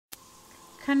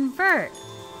Convert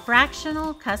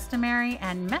fractional, customary,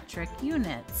 and metric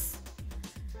units.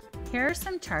 Here are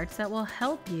some charts that will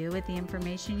help you with the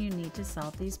information you need to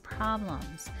solve these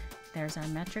problems. There's our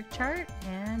metric chart,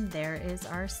 and there is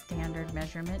our standard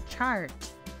measurement chart.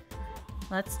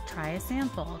 Let's try a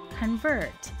sample.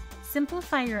 Convert.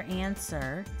 Simplify your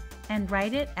answer and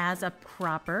write it as a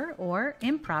proper or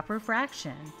improper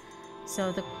fraction.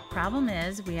 So the problem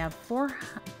is we have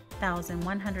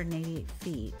 4,188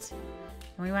 feet,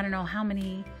 and we want to know how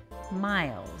many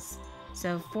miles.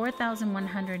 So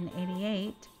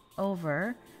 4,188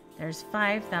 over, there's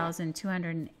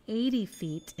 5,280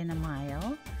 feet in a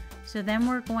mile. So then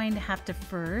we're going to have to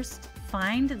first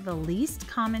find the least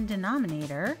common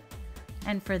denominator.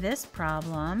 And for this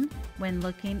problem, when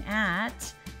looking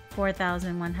at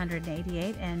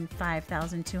 4,188 and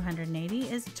 5,280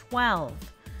 is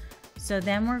 12. So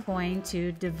then we're going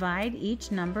to divide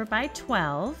each number by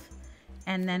 12,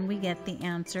 and then we get the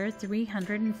answer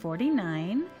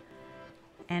 349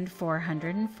 and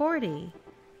 440.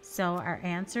 So our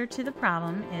answer to the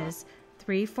problem is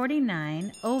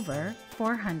 349 over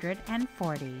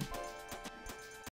 440.